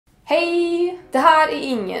Hej! Det här är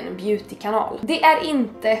ingen beauty-kanal. Det är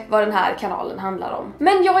inte vad den här kanalen handlar om.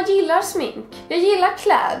 Men jag gillar smink. Jag gillar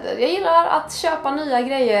kläder. Jag gillar att köpa nya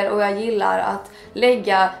grejer och jag gillar att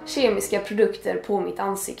lägga kemiska produkter på mitt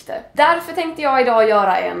ansikte. Därför tänkte jag idag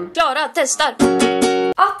göra en Clara testar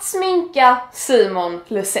att sminka Simon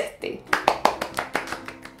Lussetti.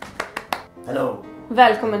 Hello!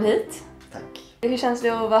 Välkommen hit. Tack. Hur känns det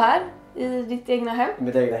att vara här? I ditt egna hem?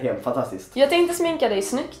 Mitt egna hem, fantastiskt. Jag tänkte sminka dig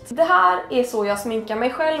snyggt. Det här är så jag sminkar mig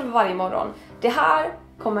själv varje morgon. Det här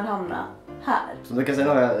kommer hamna här. Som du kan säga,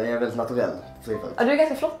 jag är väldigt naturell. Ja, du är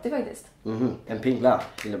ganska flottig faktiskt. En pingla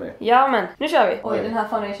till och med. Ja, men nu kör vi. Oj, den här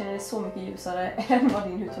foundation är så mycket ljusare än vad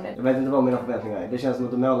din hudton är. Jag vet inte vad mina förväntningar är. Det känns som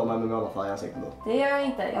att du målar mig med målarfärg i ansiktet nu. Det gör jag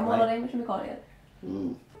inte. Jag målar dig med kemikalier.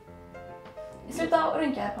 Sluta och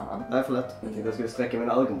rynka här pannan. Nej, förlåt. Jag tänkte jag skulle sträcka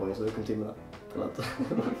mina ögonbryn så du kom till med det. Förlåt.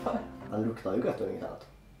 Han luktar ju gott och inget annat.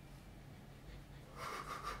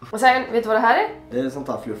 Och sen, vet du vad det här är? Det är sånt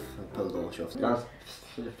här fluffpuder och tjoft.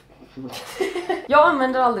 Jag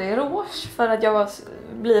använder aldrig rouge för att jag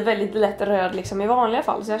blir väldigt lätt röd liksom i vanliga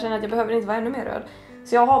fall. Så jag känner att jag behöver inte vara ännu mer röd.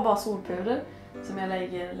 Så jag har bara solpuder som jag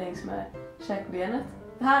lägger längs med käkbenet.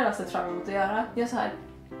 Det här har jag sett fram emot att göra. Jag gör så här.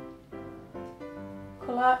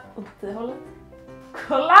 Kolla åt det hållet.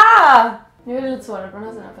 Kolla! Nu är det lite svårare på den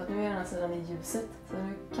här sidan för att nu är den här sidan i ljuset. Så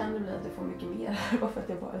nu kan det bli att du får mycket mer bara för att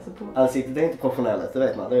jag bara är så på. Ansiktet är inte professionellt, det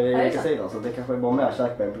vet man. Det är olika sidor så det kanske är bara mer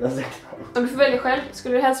käkben på den sidan. Om du får välja själv,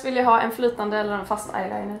 skulle du helst vilja ha en flytande eller en fast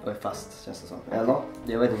eyeliner? Det är fast känns det som. Eller?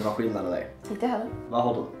 Jag vet inte vad skillnaden är. Inte heller. Vad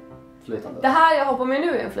har du? Flytande? Det här jag har på mig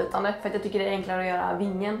nu är en flytande för att jag tycker det är enklare att göra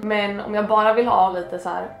vingen. Men om jag bara vill ha lite så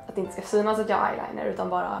här att det inte ska synas att jag har eyeliner utan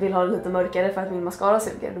bara vill ha det lite mörkare för att min mascara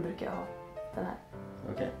suger, då brukar jag ha den här.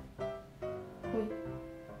 Okej.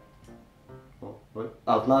 Oj.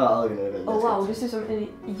 Allt nära ögonen är väldigt wow, du ser ut som en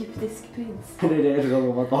egyptisk prins. Det är det du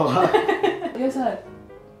kommer att vara. Jag är så här.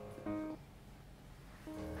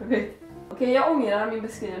 Okej, jag ångrar min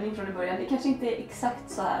beskrivning från i början. Det kanske inte är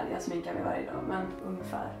exakt så här jag sminkar mig varje dag, men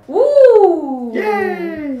ungefär. Woo!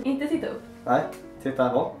 Yay! Inte titta upp. Nej, titta här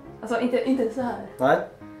bra. Alltså inte så här. Nej.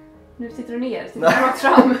 Nu tittar du ner, tittar rakt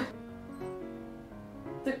fram.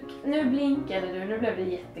 Nu blinkade du, nu blev det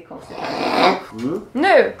jättekonstigt.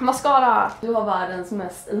 Nu, mascara! Du har världens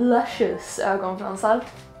mest luscious ögonfransar.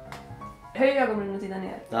 Höj ögonbrynen och titta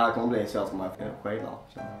ner. Det här kommer bli svårt för mig för jag skenar.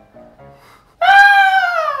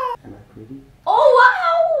 Oh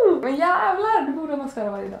wow! Men jävlar, du borde ha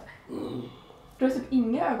mascara varje dag. Du har typ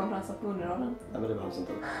inga ögonfransar på underarmen. Nej men det behövs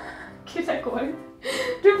inte. Gud, det går inte.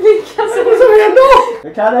 Du blinkar så som ändå!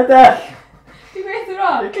 Jag kan inte! Det går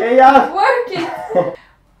jättebra. Det kan jag! Work it!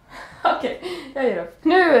 Okej, jag ger upp.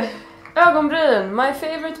 Nu, ögonbryn. My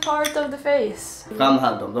favorite part of the face.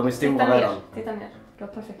 Framhäll dem, de är stora redan. Titta ner. Du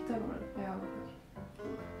har perfekta ögonbryn.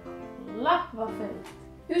 La, vad fint.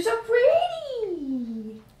 You're so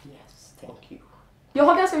pretty! Yes, thank you. Jag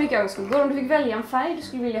har ganska mycket ögonskuggor. Om du fick välja en färg du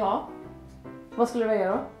skulle vilja ha, vad skulle du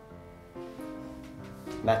välja då?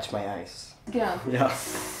 Match my eyes. Grön. Ja,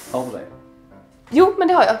 har du det? Jo, men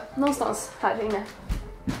det har jag. Någonstans här inne.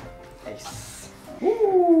 Nice.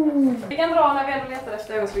 Vi kan dra när vi ändå letar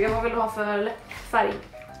efter ögonskugga. Vad vill du ha för läppfärg?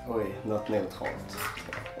 Oj, något neutralt.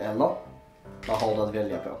 Eller? Vad har du att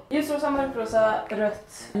välja på? Ljusrosa, mörkrosa,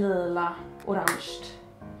 rött, lila, orange.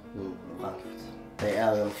 Orange. Det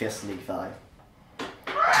är en festlig färg.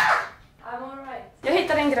 I'm all right. Jag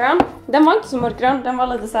hittade en grön. Den var inte så mörkgrön. Den var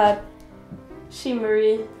lite så här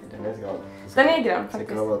shimmery. Den är inte grön. Den är grön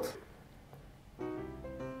faktiskt. Det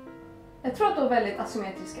jag tror att du har väldigt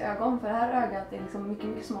asymmetriska ögon. För det här ögat är liksom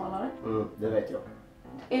mycket smalare. Det vet jag.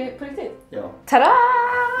 Är det på riktigt? Ja. Tada!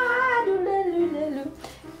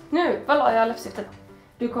 Nu, vad la jag läppstiftet?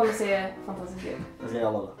 Du kommer se fantastiskt ut. Jag ska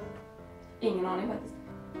göra det. Ingen aning faktiskt.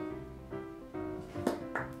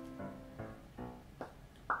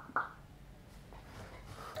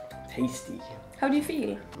 Tasty. How do you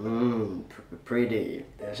feel? Pretty.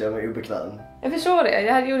 Jag känner mig obekväm. Jag förstår det.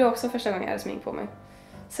 Jag gjorde också första gången jag hade smink på mig.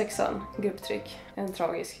 6an, grupptryck. En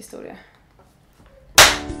tragisk historia.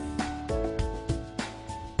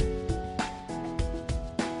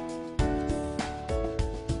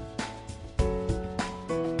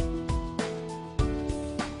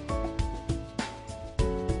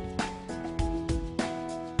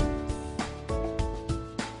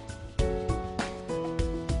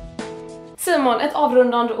 Simon, ett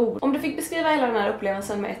avrundande ord. Om du fick beskriva hela den här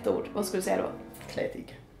upplevelsen med ett ord, vad skulle du säga då?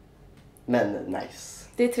 Kletig. Men nice.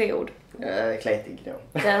 Det är 3 ord. Kletig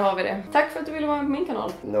då. Där har vi det. Tack för att du ville vara med på min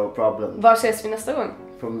kanal. No problem. Var ses vi nästa gång?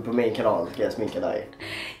 På min kanal ska jag sminka dig.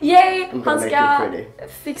 Yay! Han ska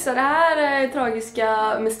fixa det här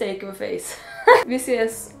tragiska mistake of a face. Vi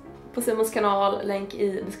ses på Simons kanal, länk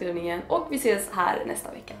i beskrivningen. Och vi ses här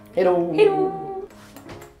nästa vecka. Hejdå! Hejdå!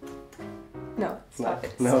 No, stop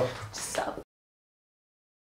it. No. Stop.